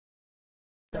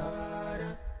Ya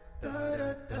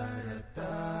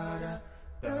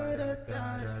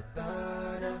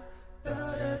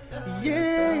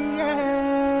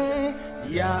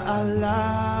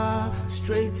Allah,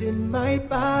 straighten my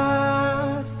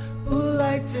path,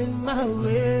 lighten my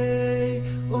way,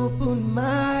 open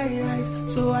my eyes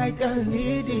so I can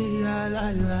lead the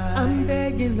Allah. I'm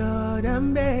begging, Lord,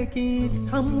 I'm begging.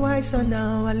 I'm wiser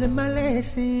now, I learn my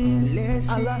lessons.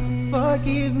 Allah,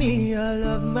 forgive me all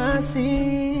of my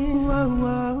sins. Whoa,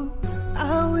 whoa.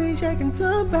 I wish I can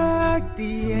turn back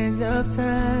the ends of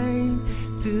time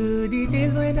to the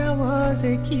days when I was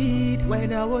a kid,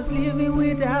 when I was living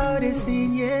without a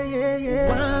sin. Yeah, yeah,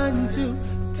 yeah. 1, 2,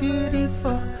 3,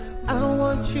 4. I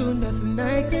want you, nothing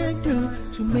I can do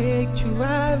to make you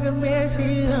have a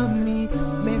mercy on me,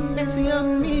 make mercy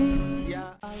on me.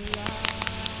 Ya Allah,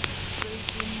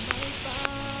 straighten my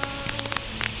path,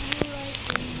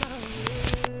 lighten my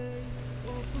way,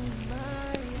 open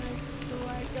my eyes so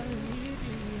I can lead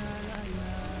the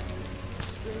Allah.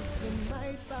 Straighten my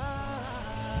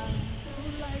path,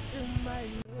 lighten my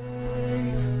way,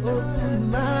 open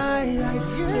my eyes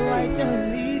so I can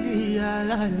lead the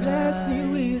Allah. Bless me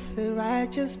with a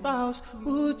righteous spouse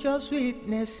who just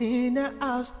witness in the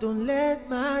house. Don't let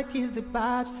my kids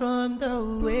depart from the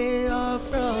way of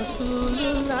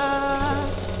Rasulullah.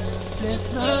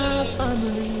 Bless my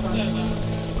family,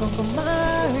 conquer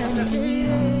my enemy.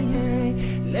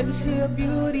 Let me see your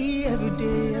beauty every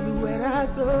day, everywhere I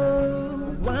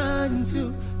go. 1,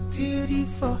 2, 3,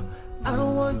 4. I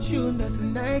want you,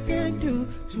 nothing I can do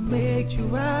to make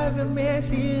you have a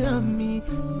mercy on me,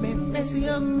 make mercy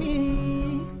on me.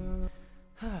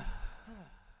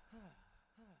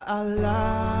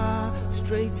 Allah,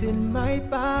 straighten my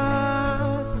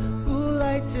path,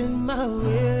 lighten my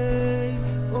way,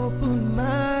 open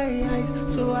my eyes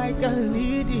so I can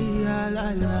lead the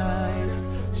Allah life.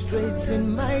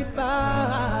 Straighten my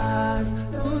path,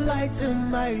 lighten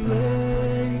my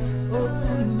way,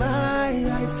 open my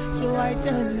eyes so I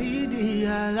can lead the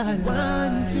Allah.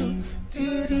 1,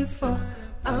 2, 3, 4.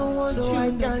 I want so you, I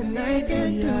can lead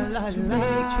the Allah to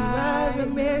make you have a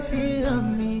mercy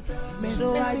on me,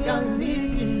 so I can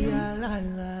lead the Allah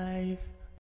life.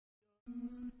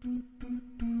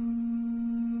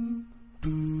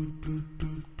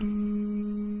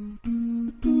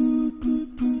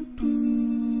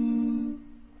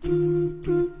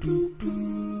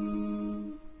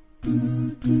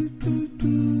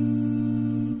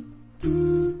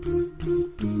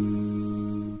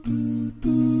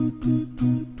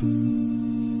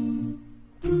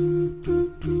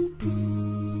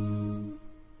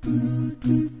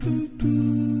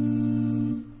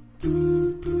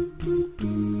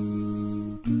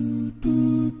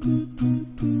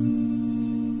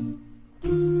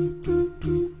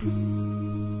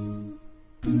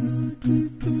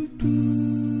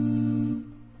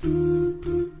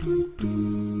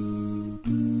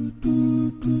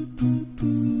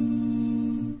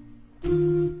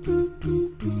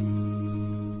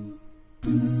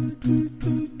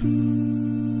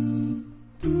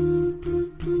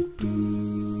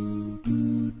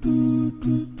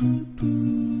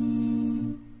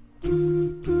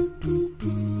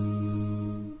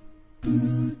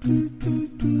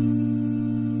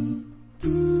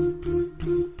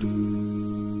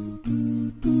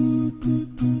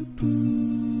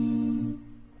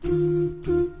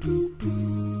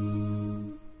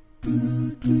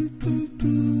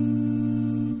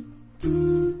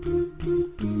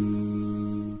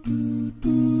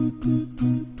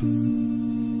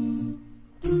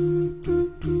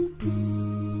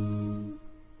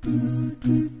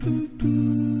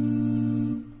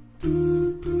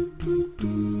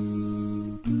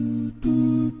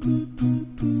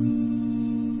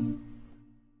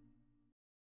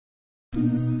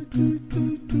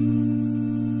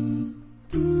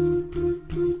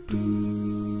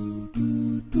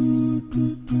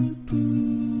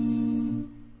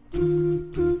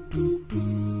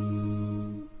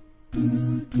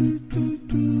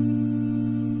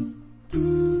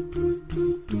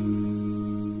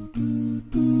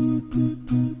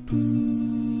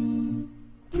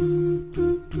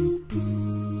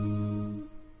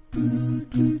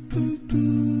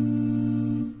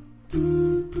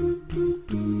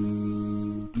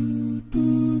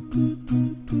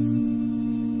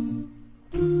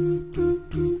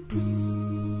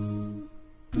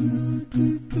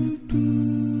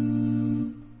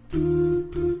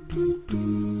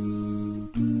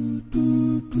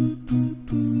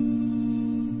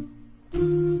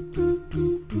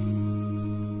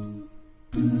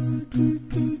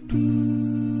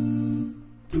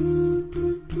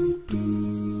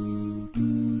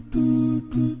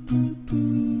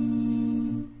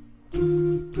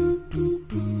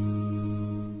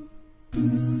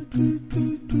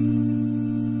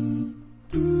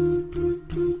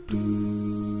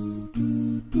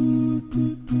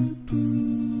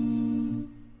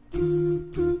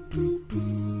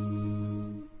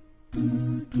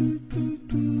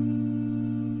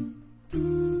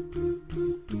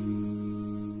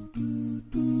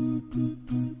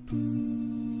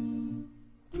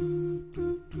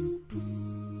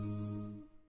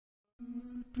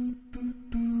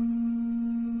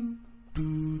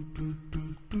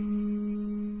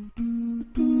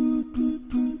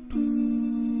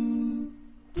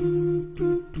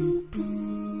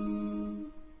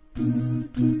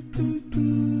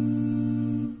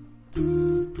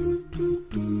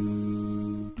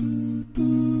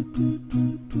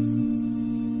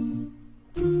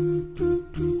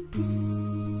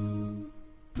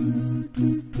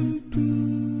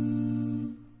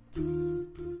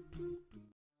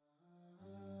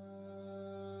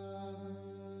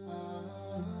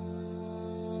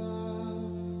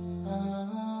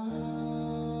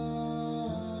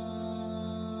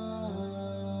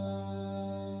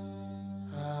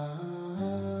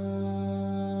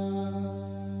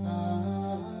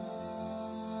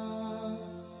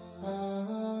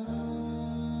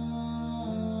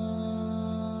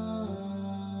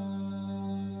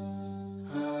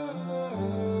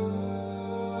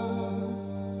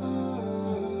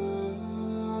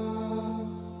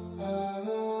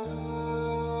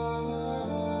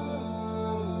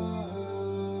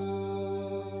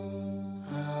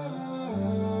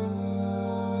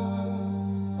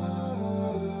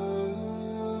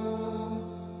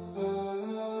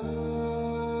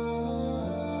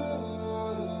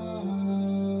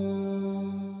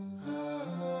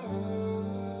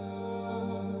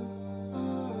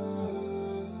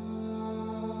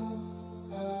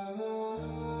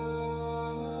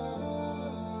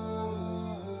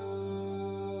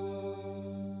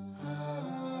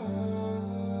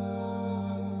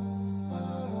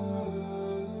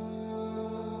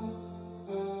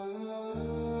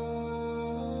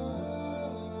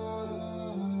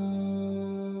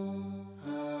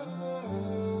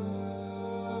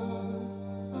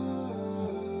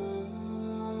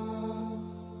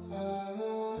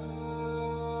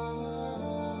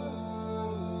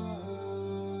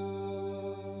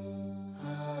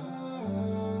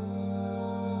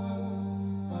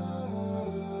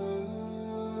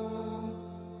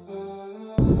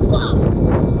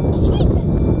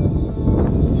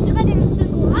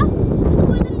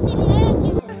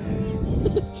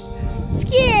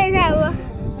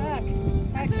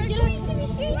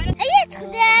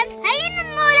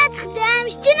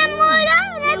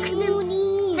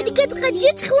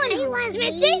 تخرجوا تخونهم،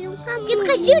 سمعتي؟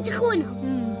 تخرجوا تخونهم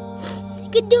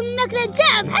قدهم النكلة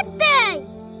نتاعهم حتى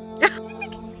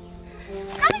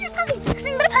خافيش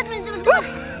خصني نضرب هاد من الدبل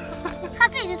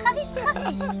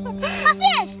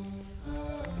خافيش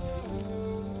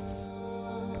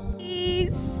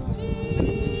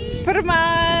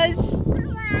فرماج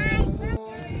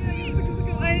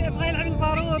بغا يلعب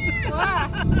البارود